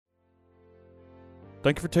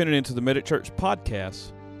Thank you for tuning into the Medic Church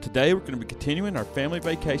podcast. Today we're going to be continuing our family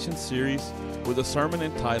vacation series with a sermon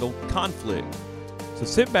entitled Conflict. So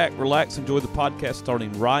sit back, relax, enjoy the podcast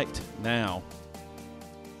starting right now.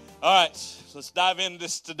 All right, so let's dive into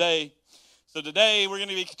this today. So today we're going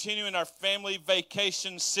to be continuing our family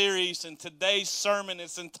vacation series, and today's sermon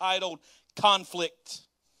is entitled Conflict.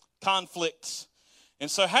 Conflict. And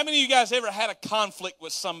so how many of you guys ever had a conflict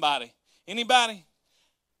with somebody? Anybody?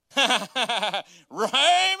 Amen,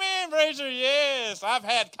 Fraser. Yes, I've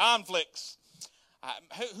had conflicts.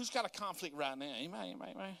 Who's got a conflict right now?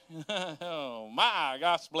 Anybody? Oh, my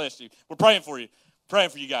gosh, bless you. We're praying for you. Praying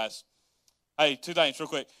for you guys. Hey, two things real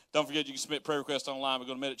quick. Don't forget you can submit prayer requests online. But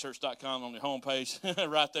go to medicchurch.com on your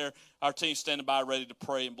homepage. Right there. Our team's standing by ready to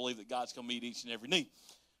pray and believe that God's going to meet each and every need.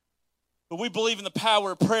 But we believe in the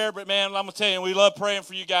power of prayer. But, man, I'm going to tell you, we love praying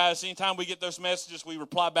for you guys. Anytime we get those messages, we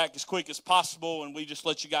reply back as quick as possible. And we just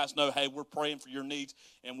let you guys know, hey, we're praying for your needs.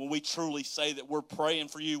 And when we truly say that we're praying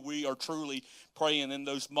for you, we are truly praying in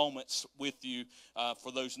those moments with you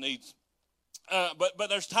for those needs. But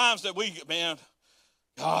there's times that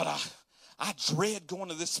God, I dread going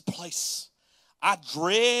to this place. I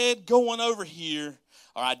dread going over here.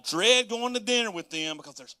 Or I dread going to dinner with them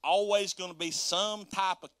because there's always going to be some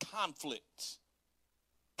type of conflict.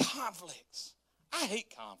 Conflicts. I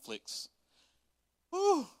hate conflicts.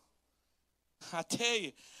 Whew. I tell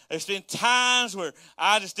you, there's been times where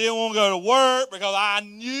I just didn't want to go to work because I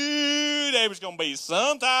knew there was going to be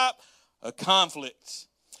some type of conflict.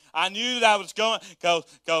 I knew that I was going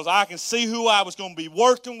because I can see who I was going to be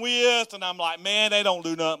working with, and I'm like, man, they don't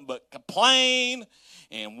do nothing but complain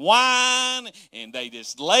and whine, and they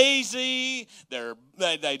just lazy.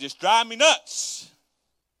 They just drive me nuts.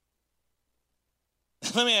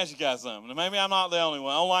 Let me ask you guys something. Maybe I'm not the only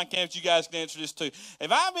one. Online campus, you guys can answer this too.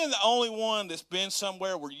 Have I been the only one that's been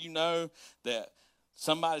somewhere where you know that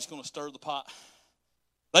somebody's going to stir the pot?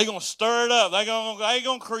 They're going to stir it up. They're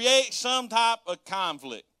going to create some type of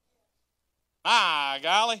conflict. My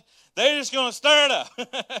golly, they're just going to stir it up.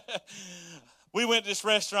 We went to this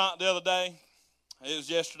restaurant the other day. It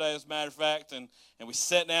was yesterday, as a matter of fact, and we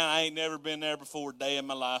sat down. I ain't never been there before a day in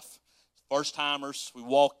my life. First timers. We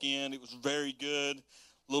walk in. It was very good,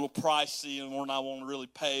 a little pricey, and more than I want to really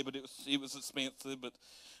pay, but it was expensive. But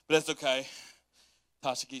that's okay.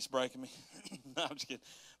 Tasha keeps breaking me. No, I'm just kidding.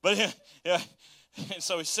 But yeah. And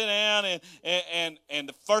so we sit down, and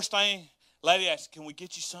the first thing, lady asked, "Can we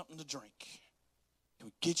get you something to drink? Can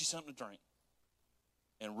we get you something to drink?"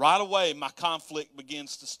 And right away, my conflict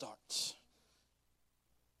begins to start.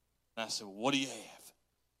 And I said, "Well, what do you have?"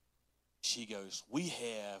 She goes, "We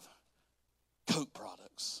have Coke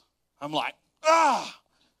products." I'm like, ah!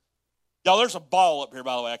 Y'all, there's a ball up here,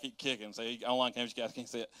 by the way. I keep kicking. So online cameras, you guys can't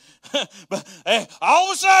see it. But hey, all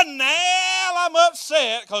of a sudden, now I'm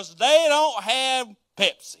upset because they don't have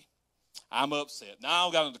Pepsi. I'm upset. Now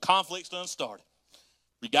I've got the conflict's done started.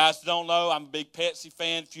 You guys don't know, I'm a big Pepsi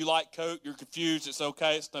fan. If you like Coke, you're confused. It's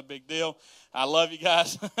okay. It's no big deal. I love you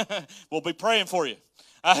guys. We'll be praying for you.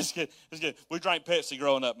 It's good. It's good. We drank Pepsi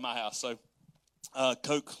growing up in my house, so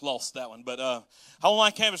Coke lost that one. But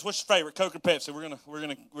online campus, what's your favorite, Coke or Pepsi?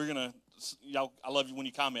 We're gonna. Y'all, I love you when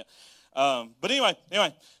you comment. But anyway.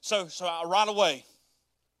 So right away,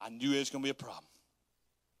 I knew it was gonna be a problem.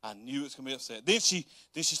 I knew it was going to be upset. Then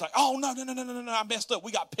she's like, "Oh, no, I messed up.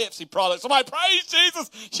 We got Pepsi products." I'm like, "Praise Jesus,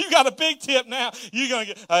 you got a big tip now. You're going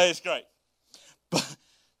to get," it's great. But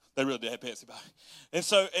they really did have Pepsi by. And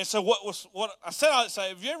so what I said, I'd say,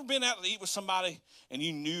 have you ever been out to eat with somebody and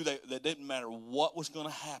you knew that didn't matter what was going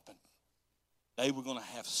to happen, they were going to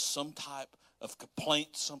have some type of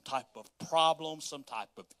complaint, some type of problem, some type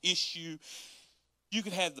of issue. You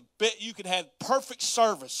could have perfect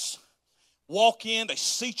service. Walk in, they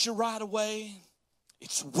seat you right away.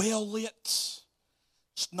 It's well lit.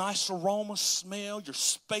 It's nice aroma, smell. You're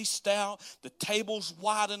spaced out. The table's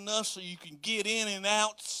wide enough so you can get in and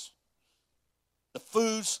out. The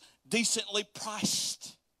food's decently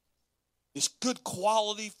priced. It's good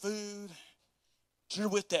quality food. You're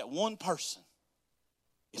with that one person.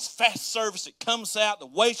 It's fast service. It comes out. The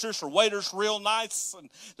waitress or waiter's real nice, and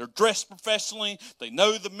they're dressed professionally. They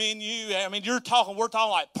know the menu. I mean, we're talking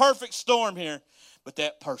like perfect storm here. But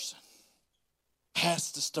that person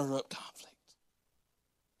has to stir up conflict.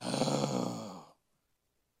 Oh.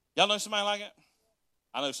 Y'all know somebody like that?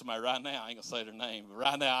 I know somebody right now. I ain't going to say their name, but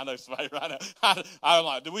right now I know somebody right now. I'm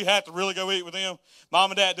like, do we have to really go eat with them?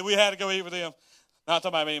 Mom and Dad, do we have to go eat with them? Not talking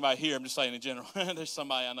about anybody here. I'm just saying in general. There's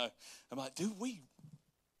somebody I know. I'm like, do we?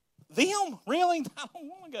 Them? Really? I don't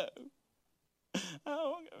want to go. I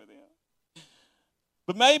don't want to go with them.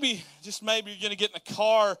 But maybe, just maybe, you're going to get in a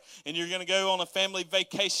car and you're going to go on a family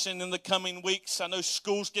vacation in the coming weeks. I know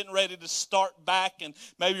school's getting ready to start back, and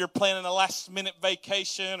maybe you're planning a last-minute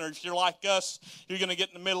vacation, or if you're like us, you're going to get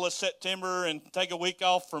in the middle of September and take a week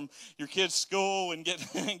off from your kids' school and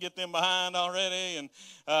get them behind already. And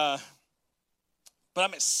but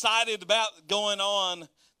I'm excited about going on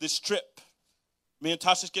this trip. Me and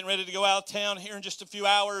Tasha's getting ready to go out of town here in just a few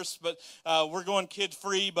hours, but we're going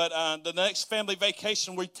kid-free. But the next family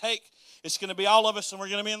vacation we take, it's going to be all of us, and we're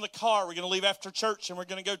going to be in the car. We're going to leave after church, and we're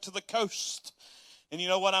going to go to the coast. And you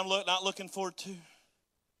know what I'm not looking forward to?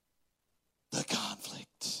 The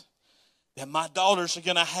conflict that my daughters are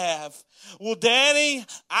going to have. Well, Daddy,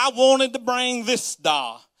 I wanted to bring this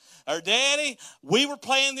doll. Or, Daddy, we were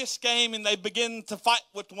playing this game, and they begin to fight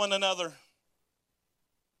with one another.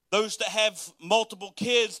 Those that have multiple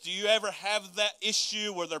kids, do you ever have that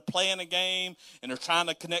issue where they're playing a game and they're trying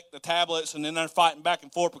to connect the tablets and then they're fighting back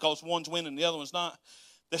and forth because one's winning and the other one's not?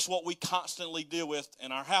 That's what we constantly deal with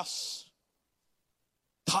in our house.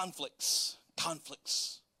 Conflicts.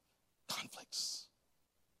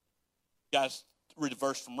 Guys, read a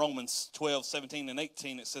verse from Romans 12, 17, and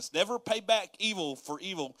 18. It says, never pay back evil for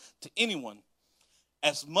evil to anyone.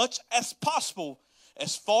 As much as possible,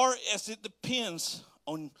 as far as it depends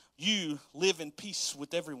on you, live in peace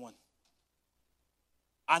with everyone.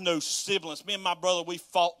 I know siblings. Me and my brother, we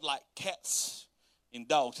fought like cats and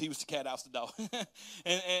dogs. He was the cat, I was the dog.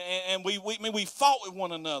 and we fought with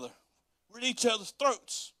one another. We're at each other's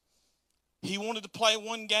throats. He wanted to play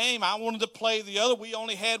one game. I wanted to play the other. We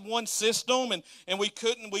only had one system, and we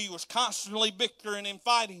couldn't. We was constantly bickering and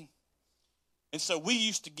fighting. And so we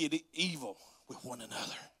used to get evil with one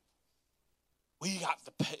another. We got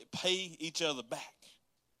to pay each other back.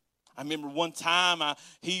 I remember one time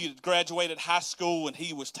he had graduated high school and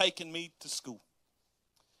he was taking me to school.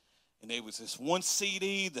 And there was this one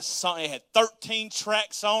CD, it had 13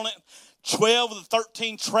 tracks on it. 12 of the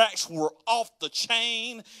 13 tracks were off the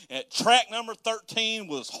chain. And track number 13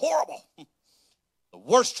 was horrible. The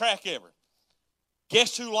worst track ever.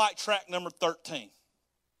 Guess who liked track number 13?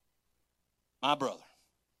 My brother.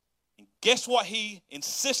 And guess what he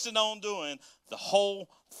insisted on doing the whole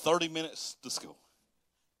 30 minutes to school?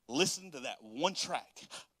 Listen to that one track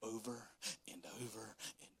over and over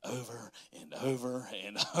and over and over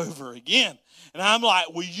and over again. And I'm like,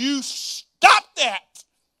 will you stop that?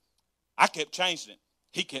 I kept changing it.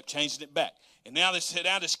 He kept changing it back. And now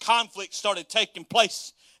this conflict started taking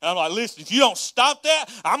place. And I'm like, listen, if you don't stop that,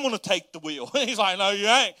 I'm going to take the wheel. He's like, no, you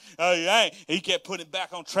ain't. No, you ain't. He kept putting it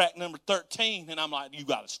back on track number 13. And I'm like, you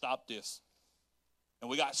got to stop this. And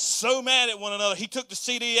we got so mad at one another. He took the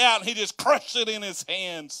CD out and he just crushed it in his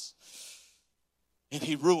hands. And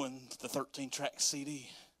he ruined the 13-track CD.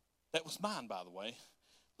 That was mine, by the way.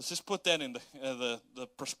 Let's just put that in the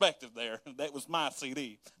perspective there. That was my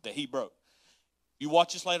CD that he broke. You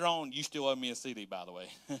watch this later on, you still owe me a CD, by the way.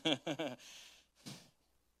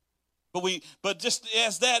 But just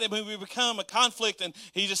as that, we become a conflict, and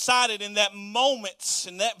he decided in that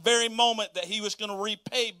very moment, that he was going to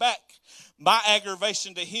repay back my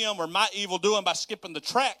aggravation to him or my evil doing by skipping the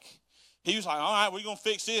track. He was like, all right, we're going to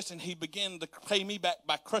fix this, and he began to pay me back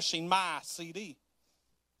by crushing my CD.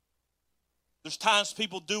 There's times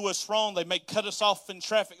people do us wrong. They may cut us off in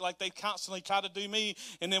traffic like they constantly try to do me,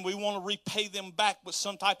 and then we want to repay them back with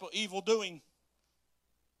some type of evil doing.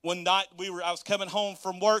 One night I was coming home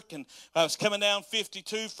from work, and I was coming down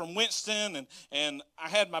 52 from Winston, and I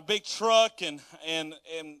had my big truck, and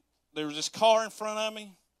there was this car in front of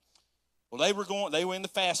me. Well, they were in the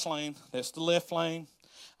fast lane. That's the left lane.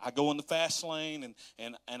 I go in the fast lane,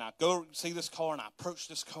 and I go see this car, and I approach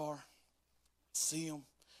this car, see them.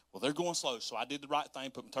 Well, they're going slow, so I did the right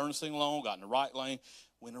thing, put my turn signal on, got in the right lane,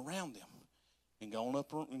 went around them, and going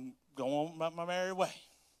on my merry way.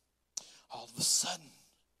 All of a sudden,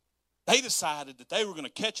 they decided that they were going to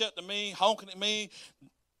catch up to me, honking at me,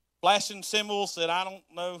 flashing symbols that I don't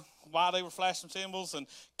know why they were flashing symbols, and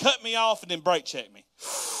cut me off and then brake check me.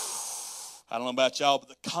 I don't know about y'all, but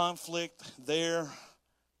the conflict there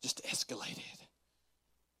just escalated.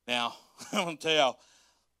 Now, I'm going to tell y'all,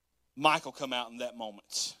 Michael come out in that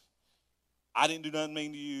moment. I didn't do nothing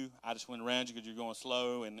mean to you. I just went around you because you're going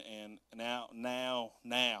slow, and now,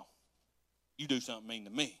 you do something mean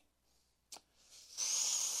to me.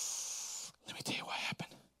 Let me tell you what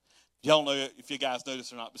happened. Y'all know, if you guys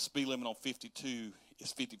notice or not, the speed limit on 52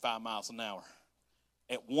 is 55 miles an hour.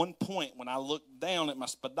 At one point, when I looked down at my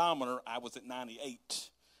speedometer, I was at 98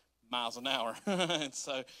 miles an hour. And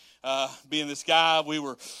so, being this guy, it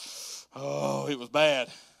was bad.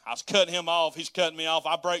 I was cutting him off. He's cutting me off.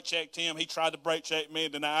 I brake checked him. He tried to brake check me,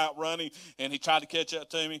 and then I outrun him, and he tried to catch up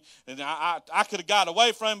to me. And I could have got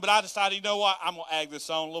away from him, but I decided, you know what, I'm going to ag this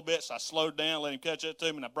on a little bit. So I slowed down, let him catch up to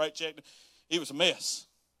me, and I brake checked him. It was a mess.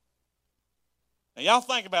 Now, y'all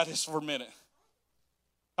think about this for a minute.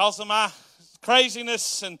 Because of my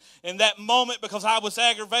craziness and in that moment, because I was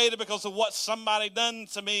aggravated because of what somebody done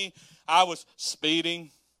to me, I was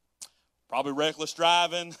speeding, probably reckless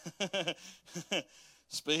driving,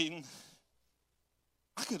 speeding.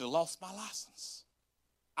 I could have lost my license.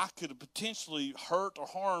 I could have potentially hurt or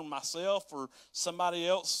harmed myself or somebody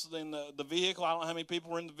else in the vehicle. I don't know how many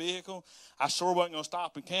people were in the vehicle. I sure wasn't going to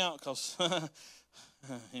stop and count because,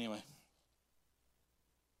 anyway.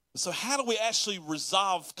 So how do we actually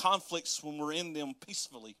resolve conflicts when we're in them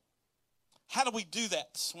peacefully? How do we do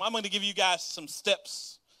that? Well, I'm going to give you guys some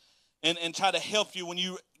steps and try to help you when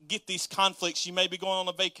you get these conflicts. You may be going on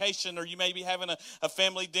a vacation, or you may be having a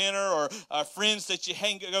family dinner, or friends that you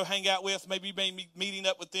go hang out with. Maybe you may be meeting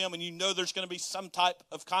up with them, and you know there's going to be some type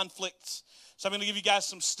of conflicts. So I'm going to give you guys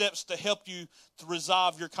some steps to help you to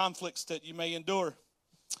resolve your conflicts that you may endure.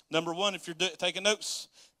 Number one, if you're taking notes,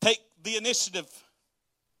 take the initiative.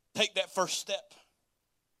 Take that first step.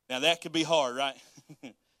 Now, that could be hard, right?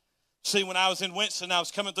 See, when I was in Winston, I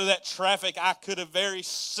was coming through that traffic, I could have very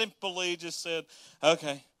simply just said,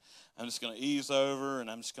 okay, I'm just going to ease over,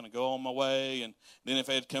 and I'm just going to go on my way. And then if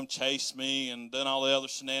they had come chase me and done all the other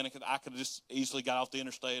shenanigans, I could have just easily got off the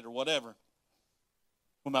interstate or whatever.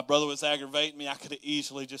 When my brother was aggravating me, I could have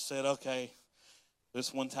easily just said, okay,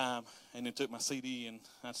 this one time, and then took my CD, and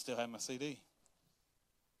I still have my CD.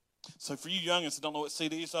 So for you youngins that don't know what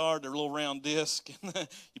CDs are, they're a little round disc.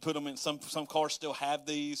 You put them in, some cars still have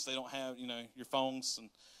these. They don't have, your phones,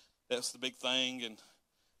 and that's the big thing. And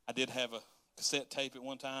I did have a cassette tape at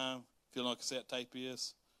one time. If you don't know what cassette tape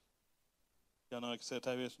is. Y'all know what cassette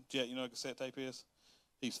tape is? Jet, you know what cassette tape is?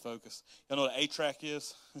 He's focused. Y'all know what an 8-track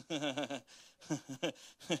is? You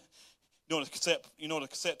know what a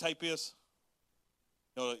cassette tape is?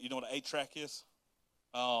 You know what an 8-track is?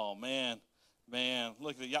 Oh, man,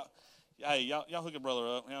 look at it. Y'all hook a brother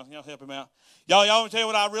up. Y'all help him out. Y'all want me to tell you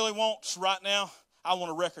what I really want right now? I want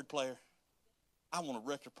a record player. I want a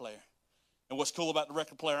record player. And what's cool about the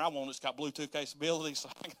record player I want, it's got Bluetooth capabilities.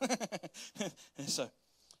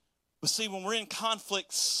 But see, when we're in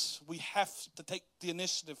conflicts, we have to take the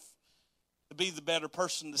initiative to be the better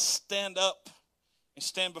person, to stand up and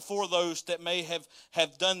stand before those that may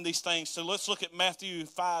have done these things. So let's look at Matthew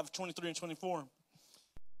 5:23 and 24.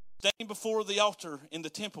 Standing before the altar in the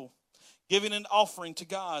temple, giving an offering to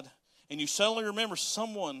God, and you suddenly remember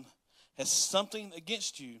someone has something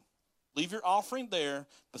against you, leave your offering there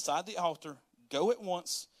beside the altar, go at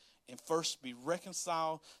once, and first be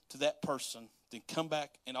reconciled to that person, then come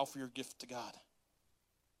back and offer your gift to God.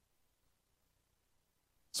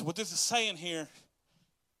 So what this is saying here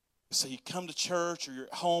is, so you come to church or you're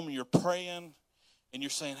at home and you're praying and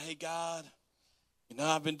you're saying, hey, God,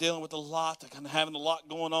 I've been dealing with a lot. I'm having a lot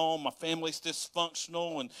going on. My family's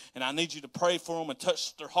dysfunctional, and I need you to pray for them and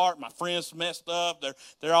touch their heart. My friends messed up.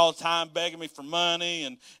 They're all the time begging me for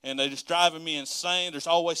money, and they're just driving me insane. There's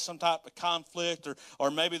always some type of conflict,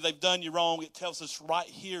 or maybe they've done you wrong. It tells us right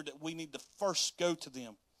here that we need to first go to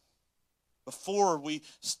them before we,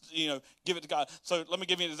 give it to God. So let me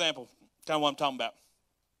give you an example, kind of what I'm talking about.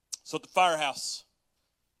 So at the firehouse,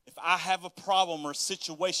 if I have a problem or a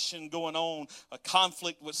situation going on, a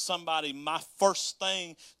conflict with somebody, my first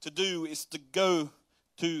thing to do is to go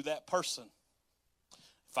to that person.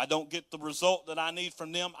 If I don't get the result that I need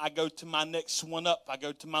from them, I go to my next one up. I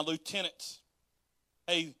go to my lieutenant.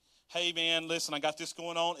 Hey man, listen, I got this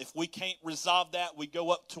going on. If we can't resolve that, we go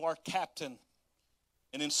up to our captain.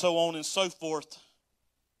 And then so on and so forth.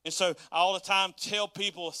 And so I all the time tell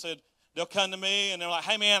people, they'll come to me and they're like,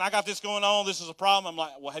 hey, man, I got this going on. This is a problem. I'm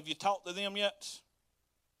like, well, have you talked to them yet?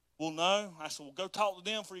 Well, no. I said, well, go talk to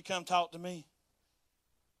them before you come talk to me.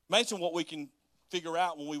 Imagine what we can figure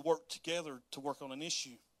out when we work together to work on an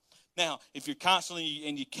issue. Now, if you're constantly,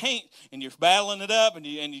 and you can't, and you're battling it up, and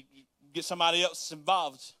you get somebody else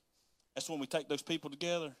involved, that's when we take those people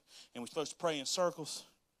together and we're supposed to pray in circles.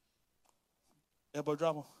 Elbow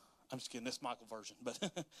drop them. I'm just kidding. That's Michael version.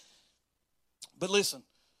 But listen.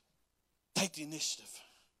 Take the initiative.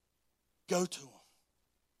 Go to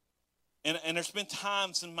them. And there's been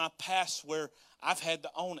times in my past where I've had to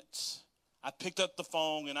own it. I picked up the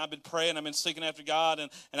phone and I've been praying. I've been seeking after God, and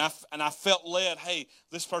I felt led. Hey,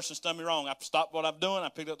 this person's done me wrong. I've stopped what I'm doing. I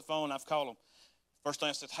picked up the phone and I've called them. First thing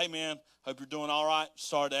I said, hey man, hope you're doing all right.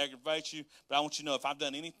 Sorry to aggravate you, but I want you to know if I've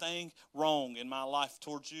done anything wrong in my life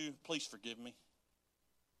towards you, please forgive me.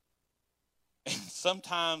 And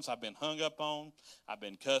sometimes I've been hung up on, I've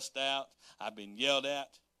been cussed out, I've been yelled at,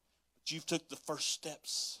 but you've took the first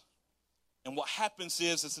steps. And what happens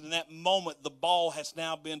is in that moment, the ball has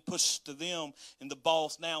now been pushed to them, and the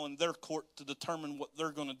ball's now in their court to determine what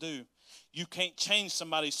they're going to do. You can't change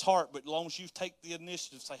somebody's heart, but as long as you take the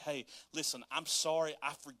initiative, say, hey, listen, I'm sorry,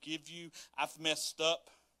 I forgive you, I've messed up.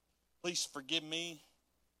 Please forgive me.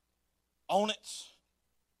 Own it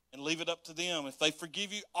and leave it up to them. If they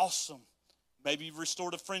forgive you, awesome. Maybe you've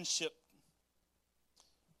restored a friendship.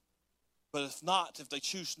 But if not, if they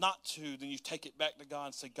choose not to, then you take it back to God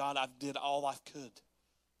and say, God, I did all I could.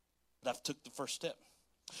 But I've took the first step.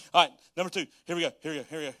 All right, number 2. Here we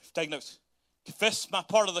go. Take notes. Confess my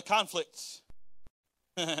part of the conflict.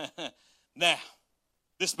 Now,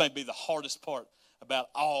 this may be the hardest part about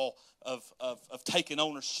all of taking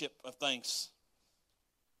ownership of things.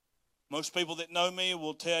 Most people that know me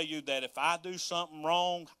will tell you that if I do something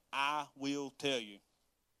wrong, I will tell you,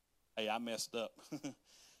 hey, I messed up.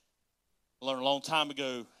 I learned a long time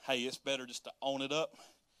ago, hey, it's better just to own it up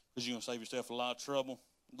because you're going to save yourself a lot of trouble,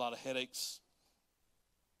 a lot of headaches.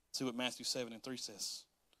 See what Matthew 7:3 says.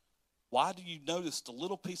 Why do you notice the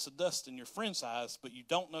little piece of dust in your friend's eyes, but you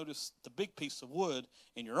don't notice the big piece of wood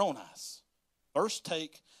in your own eyes? First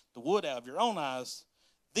take the wood out of your own eyes,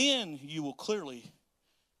 then you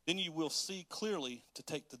will see clearly to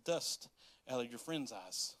take the dust out of your friend's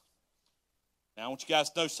eyes. Now I want you guys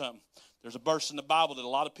to know something. There's a verse in the Bible that a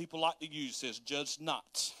lot of people like to use. It says, judge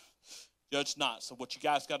not. Judge not. So what you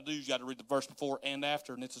guys got to do is you got to read the verse before and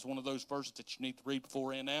after. And this is one of those verses that you need to read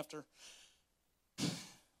before and after.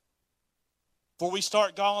 Before we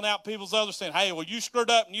start calling out people's others saying, hey, well, you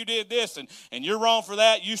screwed up and you did this and you're wrong for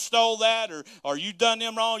that. You stole that or you done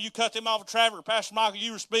them wrong. You cut them off of traffic. Or Pastor Michael,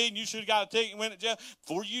 you were speeding. You should have got a ticket and went to jail.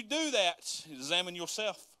 Before you do that, examine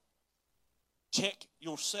yourself. Check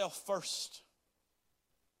yourself first.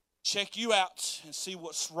 Check you out and see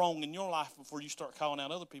what's wrong in your life before you start calling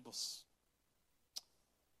out other people's.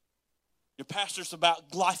 Your pastor's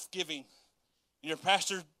about life-giving. Your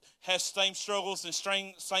pastor has same struggles and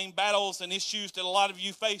same battles and issues that a lot of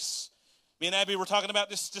you face. Me and Abby were talking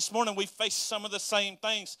about this morning. We face some of the same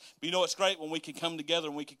things. But you know what's great? When we can come together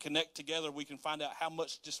and we can connect together, we can find out how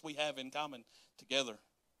much just we have in common together.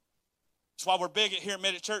 That's why we're big here at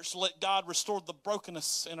Mid Church to let God restore the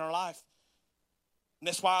brokenness in our life. And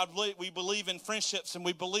that's why we believe in friendships and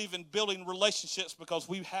we believe in building relationships because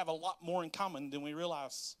we have a lot more in common than we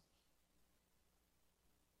realize.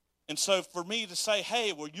 And so for me to say,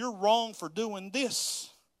 hey, well, you're wrong for doing this.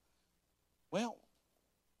 Well,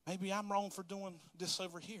 maybe I'm wrong for doing this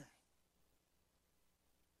over here.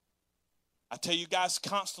 I tell you guys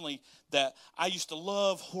constantly that I used to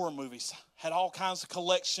love horror movies. Had all kinds of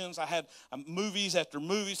collections. I had movies after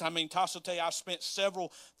movies. I mean, Tasha will tell you, I've spent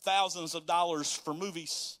several thousands of dollars for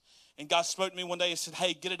movies. And God spoke to me one day and said,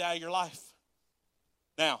 hey, get it out of your life.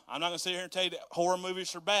 Now, I'm not going to sit here and tell you that horror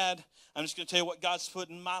movies are bad. I'm just going to tell you what God's put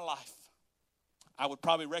in my life. I would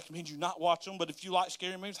probably recommend you not watch them, but if you like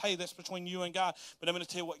scary movies, hey, that's between you and God. But I'm going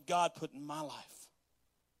to tell you what God put in my life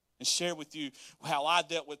and share with you how I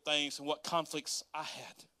dealt with things and what conflicts I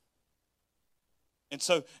had.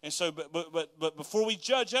 But before we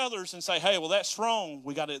judge others and say, hey, well, that's wrong,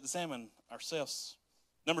 we got to examine ourselves.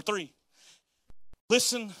 Number 3,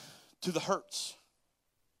 listen to the hurts.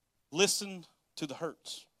 Listen to the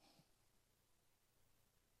hurts.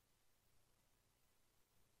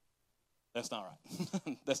 That's not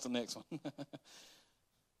right. That's the next one.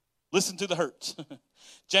 Listen to the hurts.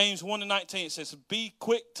 James 1:19 it says, be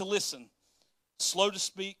quick to listen, slow to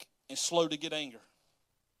speak, and slow to get angry.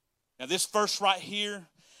 Now this verse right here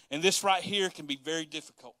and this right here can be very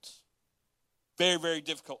difficult. Very, very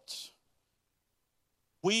difficult.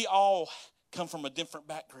 We all come from a different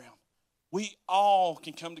background. We all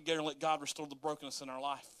can come together and let God restore the brokenness in our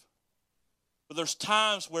life. But there's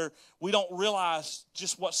times where we don't realize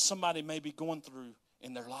just what somebody may be going through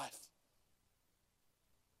in their life.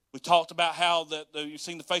 We talked about how you've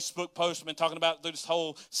seen the Facebook post. I've been talking about this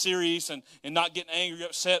whole series and not getting angry or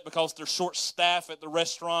upset because they're short staff at the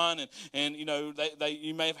restaurant and you know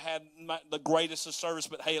you may have had the greatest of service,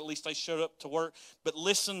 but hey, at least they showed up to work. But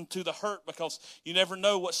listen to the hurt because you never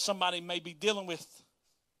know what somebody may be dealing with.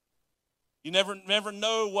 You never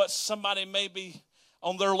know what somebody may be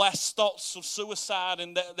on their last thoughts of suicide,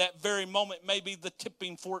 and that very moment may be the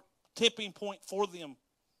tipping point for them.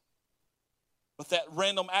 But that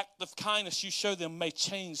random act of kindness you show them may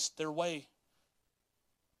change their way.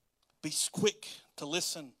 Be quick to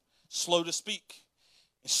listen, slow to speak,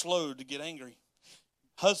 and slow to get angry.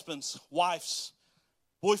 Husbands, wives,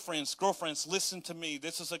 Boyfriends, girlfriends, listen to me.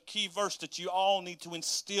 This is a key verse that you all need to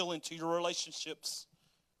instill into your relationships.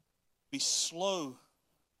 Be slow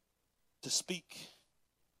to speak.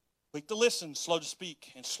 Quick to listen, slow to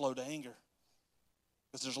speak, and slow to anger.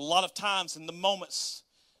 Because there's a lot of times in the moments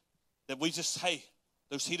that we just,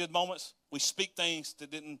 those heated moments, we speak things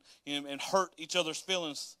that didn't, and hurt each other's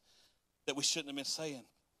feelings that we shouldn't have been saying.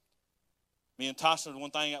 Me and Tasha,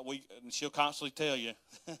 one thing and she'll constantly tell you,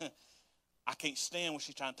 I can't stand when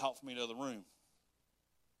she's trying to talk to me in the other room.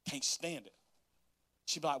 Can't stand it.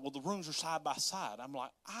 She'd be like, well, the rooms are side by side. I'm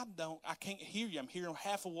like, I can't hear you. I'm hearing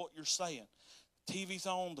half of what you're saying. TV's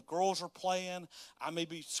on, the girls are playing. I may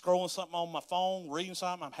be scrolling something on my phone, reading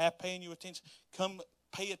something. I'm half paying you attention. Come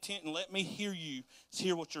pay attention and let me hear you,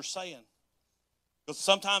 hear what you're saying. Because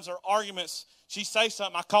sometimes our arguments, she says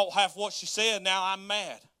something, I caught half what she said, now I'm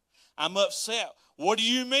mad. I'm upset. What do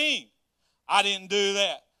you mean? I didn't do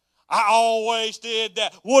that. I always did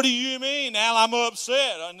that. What do you mean? Now I'm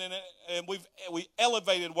upset. And we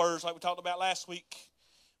elevated words like we talked about last week.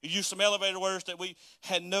 We used some elevated words that we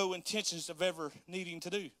had no intentions of ever needing to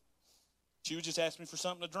do. She would just ask me for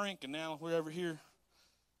something to drink, and now we're over here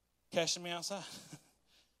cashing me outside.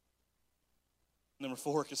 Number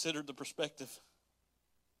 4, consider the perspective.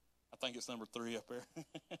 I think it's number 3 up there.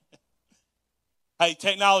 Hey,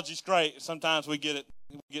 technology's great. Sometimes we get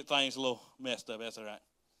things a little messed up. That's all right.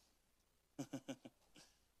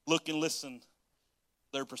 Look and listen to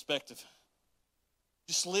their perspective.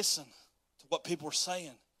 Just listen to what people are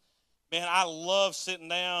saying. Man, I love sitting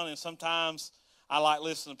down, and sometimes I like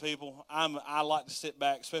listening to people. I like to sit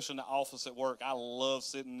back, especially in the office at work. I love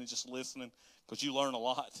sitting and just listening because you learn a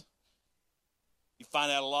lot. You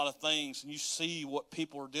find out a lot of things, and you see what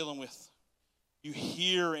people are dealing with. You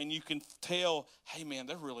hear, and you can tell, hey, man,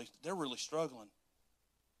 they're really struggling.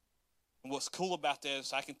 And what's cool about that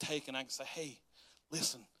is I can take and I can say, hey,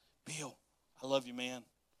 listen, Bill, I love you, man.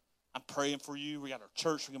 I'm praying for you. We got our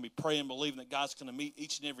church. We're going to be praying, believing that God's going to meet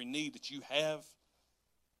each and every need that you have.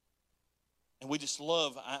 And we just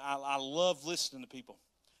I love listening to people.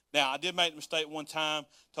 Now, I did make the mistake one time.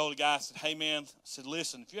 Told a guy, I said, hey, man, I said,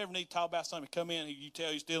 listen, if you ever need to talk about something, come in, you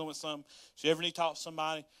tell he's dealing with something. If you ever need to talk to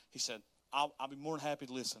somebody, he said, I'll be more than happy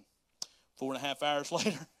to listen. 4.5 hours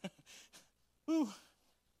later, whew,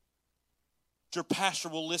 your pastor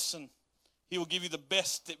will listen. He will give you the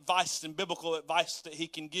best advice and biblical advice that he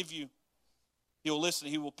can give you. He will listen.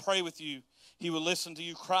 He will pray with you. He will listen to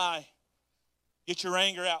you cry. Get your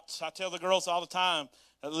anger out. I tell the girls all the time,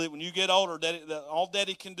 when you get older, all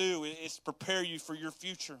Daddy can do is prepare you for your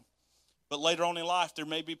future. But later on in life, there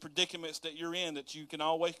may be predicaments that you're in that you can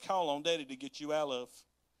always call on Daddy to get you out of.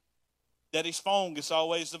 Daddy's phone is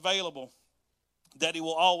always available. Daddy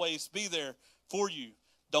will always be there for you.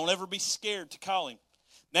 Don't ever be scared to call him.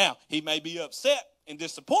 Now, he may be upset and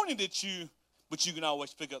disappointed at you, but you can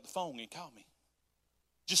always pick up the phone and call me.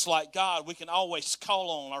 Just like God, we can always call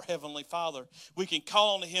on our Heavenly Father. We can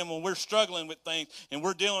call on him when we're struggling with things and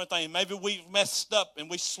we're dealing with things. Maybe we've messed up and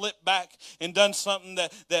we slipped back and done something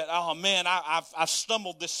that oh man, I've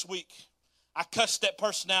stumbled this week. I cussed that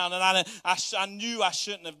person out, and I knew I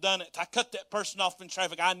shouldn't have done it. I cut that person off in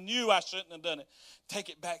traffic. I knew I shouldn't have done it. Take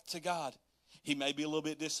it back to God. He may be a little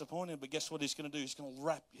bit disappointed, but guess what he's going to do? He's going to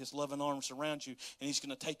wrap his loving arms around you, and he's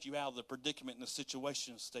going to take you out of the predicament and the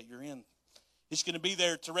situations that you're in. He's going to be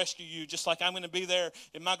there to rescue you, just like I'm going to be there.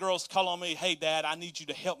 If my girls call on me, hey, Dad, I need you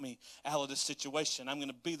to help me out of this situation. I'm going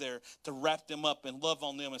to be there to wrap them up and love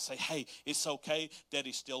on them and say, hey, it's okay.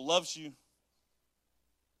 Daddy still loves you.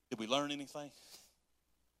 Did we learn anything?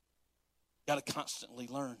 Got to constantly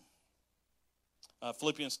learn.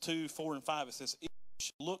 Philippians 2, 4, and 5, it says, you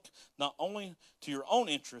should look not only to your own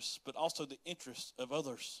interests, but also the interests of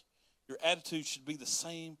others. Your attitude should be the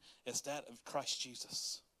same as that of Christ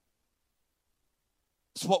Jesus.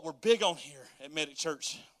 It's what we're big on here at Medic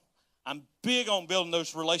Church. I'm big on building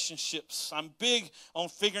those relationships. I'm big on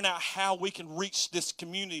figuring out how we can reach this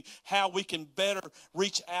community, how we can better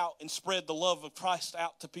reach out and spread the love of Christ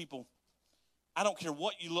out to people. I don't care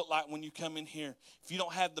what you look like when you come in here. If you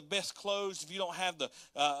don't have the best clothes, if you don't have the,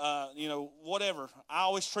 whatever. I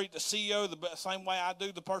always treat the CEO the same way I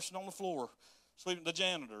do the person on the floor, sweeping the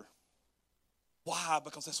janitor. Why?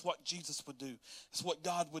 Because that's what Jesus would do. That's what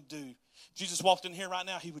God would do. If Jesus walked in here right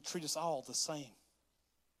now, he would treat us all the same.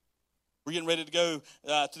 We're getting ready to go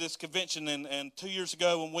to this convention, and 2 years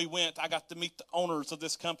ago when we went, I got to meet the owners of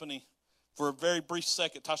this company for a very brief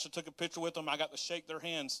second. Tasha took a picture with them. I got to shake their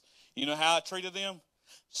hands. You know how I treated them?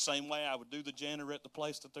 Same way I would do the janitor at the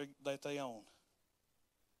place that they own.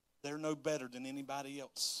 They're no better than anybody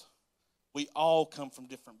else. We all come from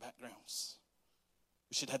different backgrounds.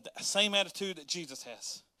 We should have the same attitude that Jesus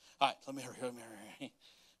has. All right, let me hurry.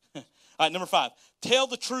 All right, number 5. Tell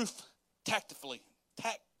the truth tactfully.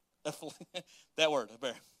 Tactfully. That word, I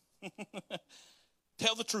bear.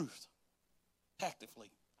 Tell the truth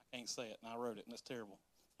tactfully. I can't say it, and I wrote it, and that's terrible.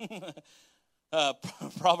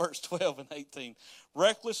 Proverbs 12:18.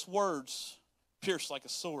 Reckless words pierce like a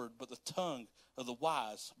sword, but the tongue of the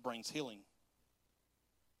wise brings healing.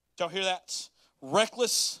 Did y'all hear that?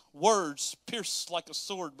 Reckless words pierce like a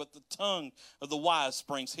sword, but the tongue of the wise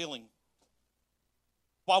brings healing.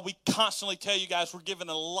 Why we constantly tell you guys we're giving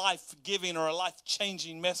a life-giving or a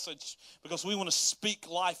life-changing message, because we want to speak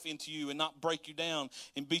life into you and not break you down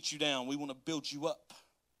and beat you down. We want to build you up.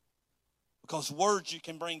 Because words, you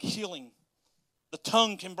can bring healing. The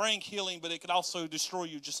tongue can bring healing, but it can also destroy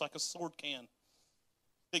you just like a sword can.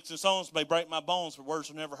 Sticks and stones may break my bones, but words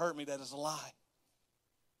will never hurt me. That is a lie.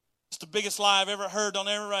 It's the biggest lie I've ever heard. Don't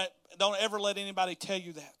ever let anybody tell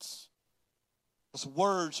you that. Because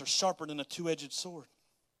words are sharper than a two-edged sword.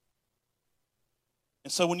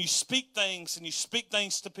 And so when you speak things and you speak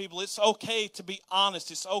things to people, it's okay to be honest.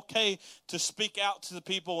 It's okay to speak out to the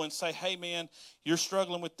people and say, hey, man, you're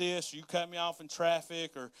struggling with this. Or you cut me off in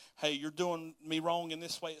traffic. Or, hey, you're doing me wrong in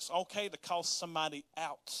this way. It's okay to call somebody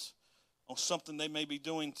out on something they may be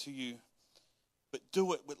doing to you. But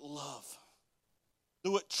do it with love.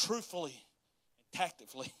 Do it truthfully and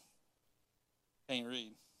tactfully. Can't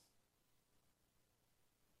read.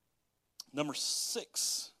 Number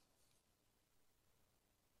 6.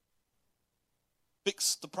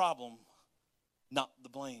 Fix the problem, not the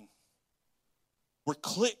blame. We're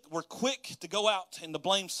quick to go out and to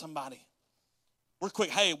blame somebody. We're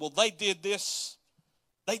quick, hey, well, they did this.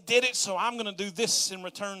 They did it, so I'm going to do this in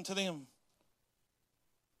return to them.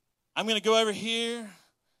 I'm going to go over here,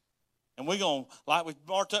 and we're going to, like we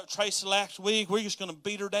marked up Tracy last week, we're just going to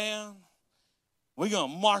beat her down. We're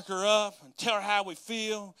going to mark her up and tell her how we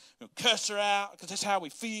feel, and cuss her out because that's how we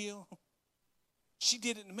feel. She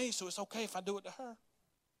did it to me, so it's okay if I do it to her.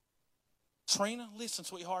 Trina, listen,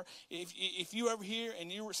 sweetheart. If you over here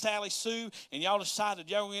and you were Sally Sue and y'all decided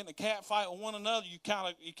y'all were in a cat fight with one another, you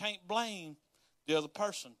can't blame the other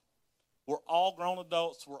person. We're all grown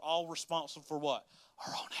adults. We're all responsible for what?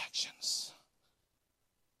 Our own actions.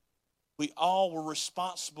 We all were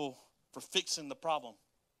responsible for fixing the problem.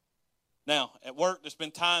 Now, at work, there's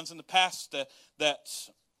been times in the past that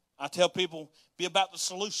I tell people, be about the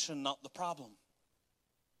solution, not the problem.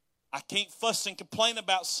 I can't fuss and complain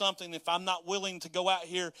about something if I'm not willing to go out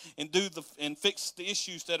here and fix the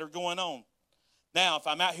issues that are going on. Now, if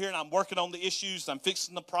I'm out here and I'm working on the issues, I'm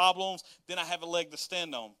fixing the problems, then I have a leg to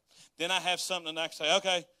stand on. Then I have something that I can say,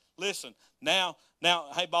 okay, listen, now,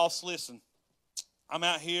 hey, boss, listen. I'm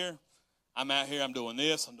out here, I'm doing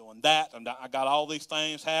this, I'm doing that. I got all these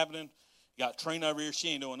things happening. You got Trina over here, she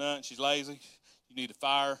ain't doing nothing, she's lazy. You need to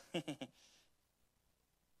fire her.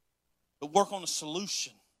 But work on a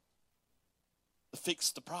solution to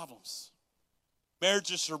fix the problems.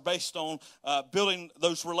 Marriages are based on building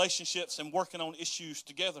those relationships and working on issues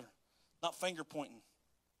together, not finger pointing.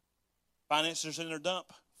 Finances in their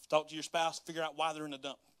dump. Talk to your spouse, figure out why they're in the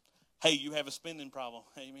dump. Hey, you have a spending problem.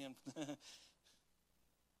 Amen. Want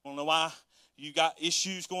to know why you got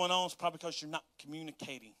issues going on? It's probably because you're not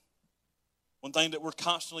communicating. One thing that we're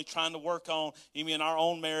constantly trying to work on, even in our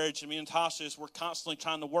own marriage, and me and Tasha, is we're constantly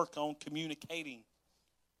trying to work on communicating.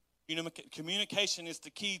 Communication is the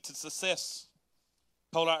key to success.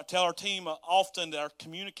 Tell our team often that our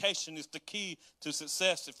communication is the key to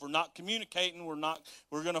success. If we're not communicating, we're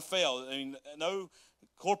going to fail. I mean, no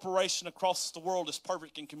corporation across the world is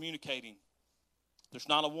perfect in communicating. There's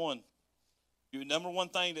not a one. The number one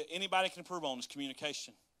thing that anybody can improve on is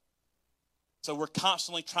communication. So we're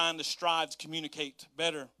constantly trying to strive to communicate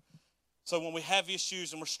better. So when we have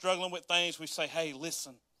issues and we're struggling with things, we say, hey,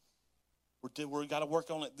 listen, we've got to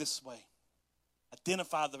work on it this way.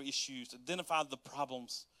 Identify the issues, identify the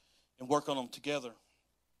problems, and work on them together.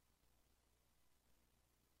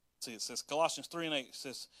 See, it says, Colossians 3:8, it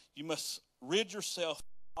says, you must rid yourself of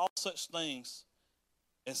all such things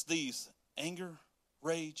as these: anger,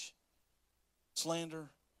 rage, slander, and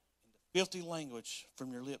filthy language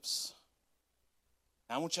from your lips.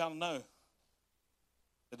 Now, I want y'all to know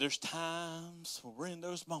that there's times when we're in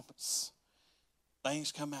those moments,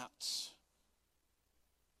 things come out.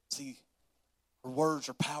 See, our words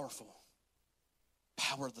are powerful.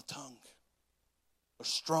 Power of the tongue. They're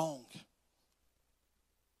strong.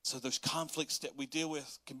 So those conflicts that we deal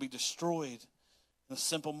with can be destroyed in the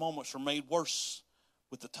simple moments, or made worse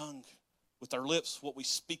with the tongue, with our lips, what we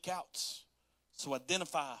speak out. So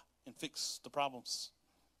identify and fix the problems.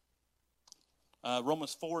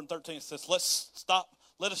 Romans 4:13 says, let's stop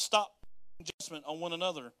Let us stop judgment on one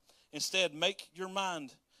another. Instead, make your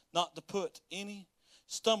mind not to put any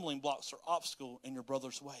stumbling blocks or obstacle in your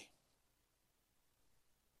brother's way.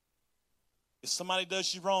 If somebody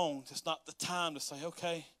does you wrong, it's not the time to say,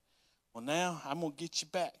 okay, well, now I'm going to get you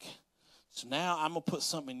back. So now I'm going to put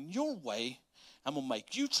something in your way. I'm going to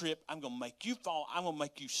make you trip. I'm going to make you fall. I'm going to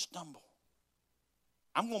make you stumble.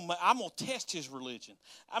 I'm going to test his religion.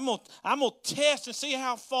 I'm going to test and see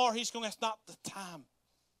how far he's going. That's not the time.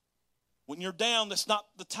 When you're down, that's not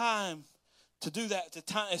the time to do that.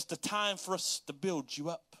 It's the time for us to build you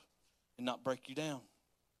up and not break you down.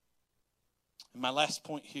 And my last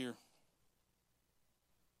point here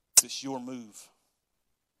is it's your move.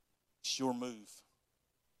 It's your move.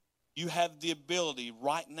 You have the ability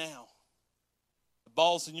right now. The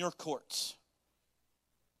ball's in your courts.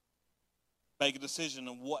 Make a decision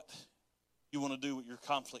on what you want to do with your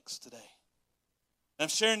conflicts today. And I'm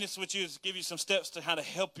sharing this with you to give you some steps to how to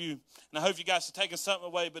help you. And I hope you guys are taking something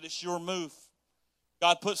away, but it's your move.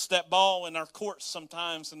 God puts that ball in our courts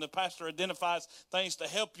sometimes, and the pastor identifies things to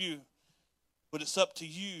help you. But it's up to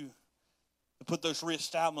you to put those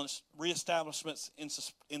reestablishments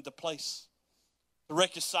into place. To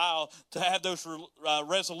reconcile, to have those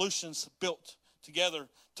resolutions built together,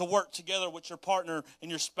 to work together with your partner and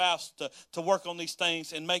your spouse to work on these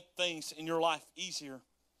things and make things in your life easier,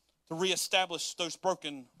 to reestablish those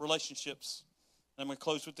broken relationships. And I'm going to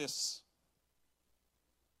close with this.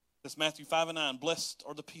 It's Matthew 5:9. Blessed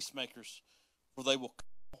are the peacemakers, for they will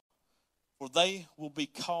be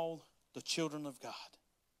called the children of God.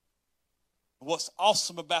 And what's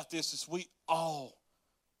awesome about this is we all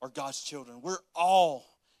are God's children. We're all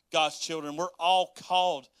God's children. We're all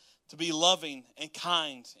called to be loving and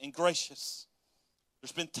kind and gracious.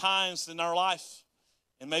 There's been times in our life,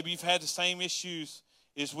 and maybe you've had the same issues,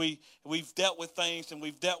 is we've dealt with things and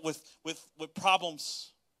we've dealt with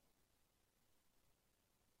problems.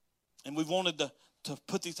 And we wanted to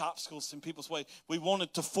put these obstacles in people's way. We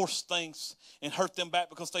wanted to force things and hurt them back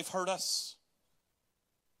because they've hurt us.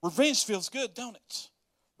 Revenge feels good, don't it?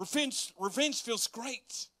 Revenge feels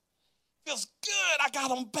great. Feels good. I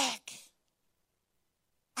got them back.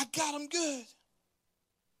 I got them good.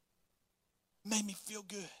 It made me feel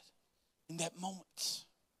good in that moment.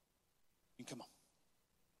 And come on.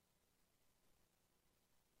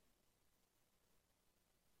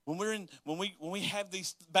 When we have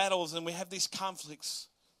these battles and we have these conflicts,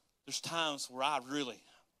 there's times where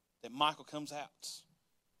that Michael comes out.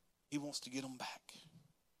 He wants to get them back.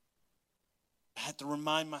 I had to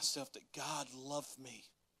remind myself that God loved me.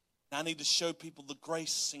 And I need to show people the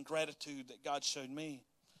grace and gratitude that God showed me.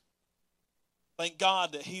 Thank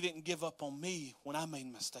God that he didn't give up on me when I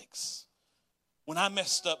made mistakes. When I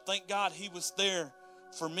messed up, thank God he was there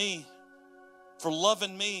for me, for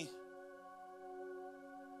loving me,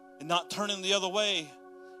 and not turning the other way.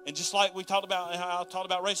 And just like I talked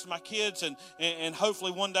about raising my kids, and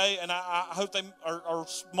hopefully one day, and I hope they are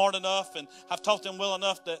smart enough, and I've taught them well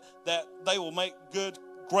enough that they will make good,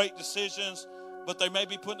 great decisions, but they may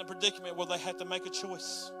be put in a predicament where they have to make a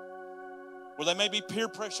choice, where they may be peer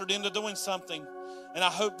pressured into doing something. And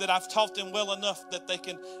I hope that I've taught them well enough that they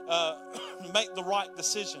can make the right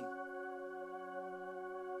decision.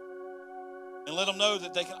 And let them know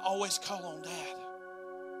that they can always call on Dad.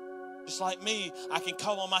 Just like me, I can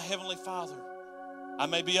call on my Heavenly Father. I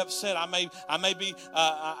may be upset. I may be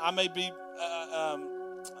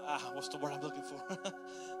what's the word I'm looking for?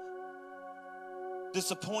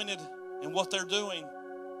 Disappointed in what they're doing.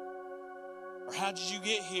 Or how did you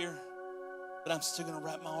get here? But I'm still going to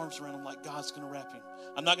wrap my arms around them like God's going to wrap him.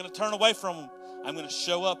 I'm not going to turn away from them. I'm going to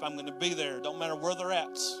show up. I'm going to be there. Don't matter where they're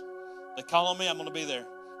at. They call on me, I'm going to be there.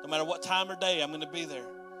 No matter what time or day, I'm going to be there.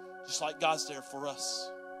 Just like God's there for us.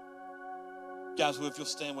 Guys, if you'll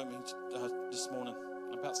stand with me this morning.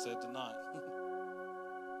 I about said tonight.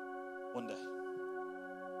 One day.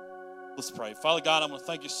 Let's pray. Father God, I'm going to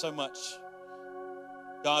thank you so much,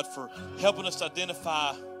 God, for helping us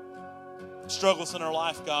identify struggles in our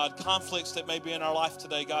life, God, conflicts that may be in our life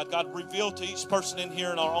today, God. God, reveal to each person in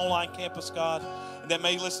here in our online campus, God, and that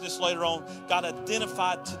may listen to this later on. God,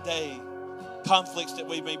 identify today conflicts that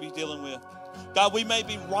we may be dealing with. God, we may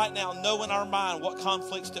be right now know in our mind what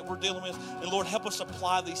conflicts that we're dealing with. And Lord, help us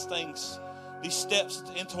apply these things, these steps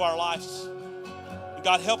into our lives. And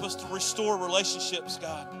God, help us to restore relationships,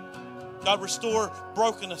 God. God, restore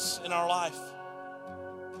brokenness in our life.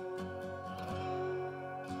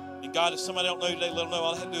 And God, if somebody don't know you today, let them know.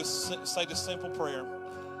 All I have to do is say this simple prayer.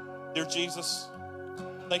 Dear Jesus,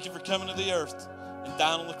 thank you for coming to the earth and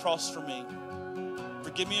dying on the cross for me.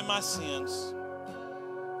 Forgive me of my sins.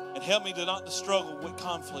 And help me to not to struggle with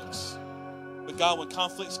conflicts. But God, when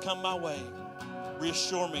conflicts come my way,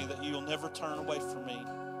 reassure me that you will never turn away from me,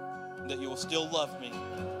 and that you will still love me.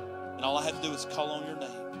 And all I have to do is call on your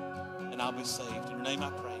name, and I'll be saved. In your name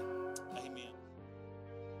I pray. Amen.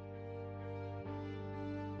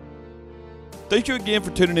 Thank you again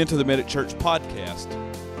for tuning into the Medic Church podcast.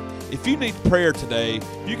 If you need prayer today,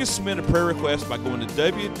 you can submit a prayer request by going to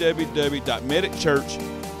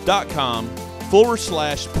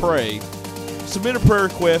www.medicchurch.com/pray. Submit a prayer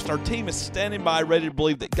request. Our team is standing by, ready to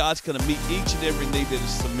believe that God's going to meet each and every need that is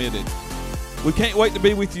submitted. We can't wait to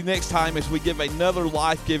be with you next time as we give another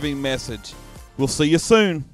life-giving message. We'll see you soon.